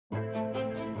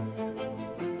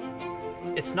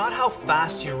It's not how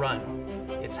fast you run,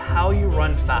 it's how you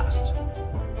run fast.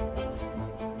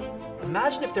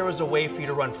 Imagine if there was a way for you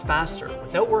to run faster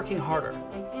without working harder,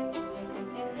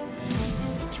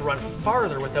 to run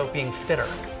farther without being fitter.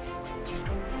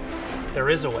 There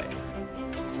is a way.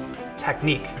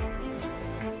 Technique.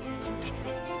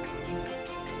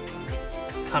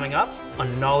 Coming up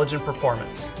on Knowledge and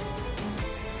Performance.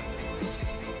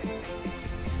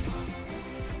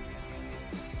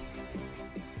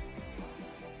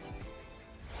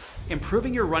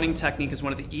 Improving your running technique is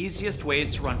one of the easiest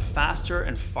ways to run faster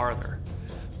and farther.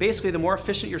 Basically, the more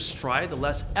efficient your stride, the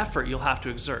less effort you'll have to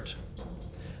exert.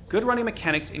 Good running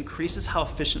mechanics increases how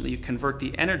efficiently you convert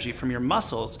the energy from your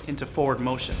muscles into forward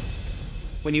motion.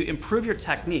 When you improve your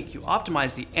technique, you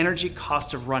optimize the energy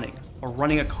cost of running, or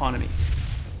running economy.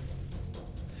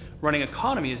 Running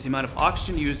economy is the amount of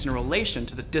oxygen used in relation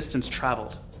to the distance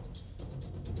traveled.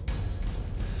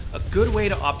 A good way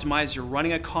to optimize your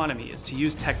running economy is to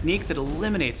use technique that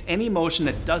eliminates any motion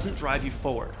that doesn't drive you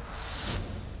forward.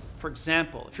 For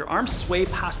example, if your arms sway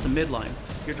past the midline,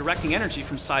 you're directing energy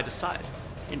from side to side.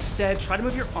 Instead, try to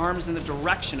move your arms in the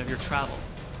direction of your travel.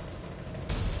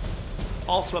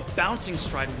 Also, a bouncing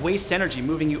stride wastes energy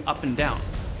moving you up and down.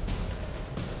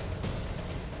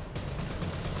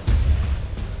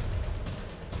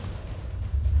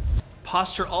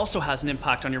 Posture also has an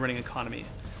impact on your running economy.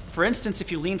 For instance,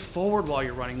 if you lean forward while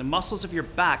you're running, the muscles of your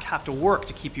back have to work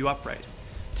to keep you upright.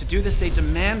 To do this, they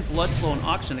demand blood flow and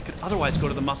oxygen that could otherwise go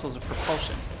to the muscles of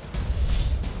propulsion.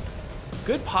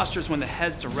 Good posture is when the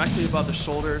head's directly above the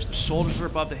shoulders are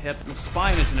above the hip, and the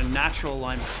spine is in a natural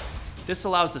alignment. This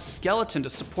allows the skeleton to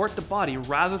support the body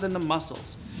rather than the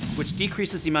muscles, which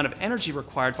decreases the amount of energy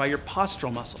required by your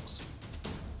postural muscles.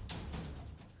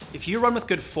 If you run with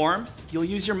good form, you'll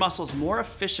use your muscles more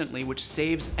efficiently, which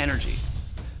saves energy.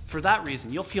 For that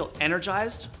reason, you'll feel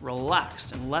energized,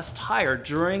 relaxed, and less tired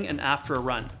during and after a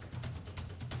run.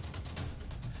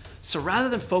 So rather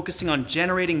than focusing on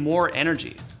generating more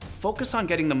energy, focus on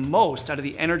getting the most out of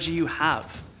the energy you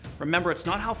have. Remember, it's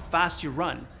not how fast you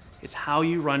run, it's how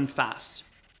you run fast.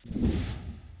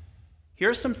 Here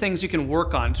are some things you can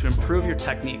work on to improve your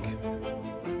technique.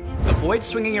 Avoid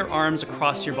swinging your arms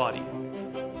across your body.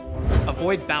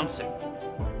 Avoid bouncing.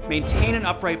 Maintain an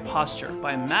upright posture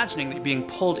by imagining that you're being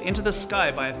pulled into the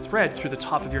sky by a thread through the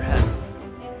top of your head.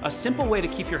 A simple way to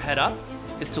keep your head up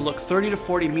is to look 30 to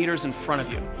 40 meters in front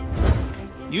of you.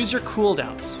 Use your cool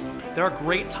downs. They're a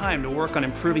great time to work on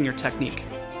improving your technique.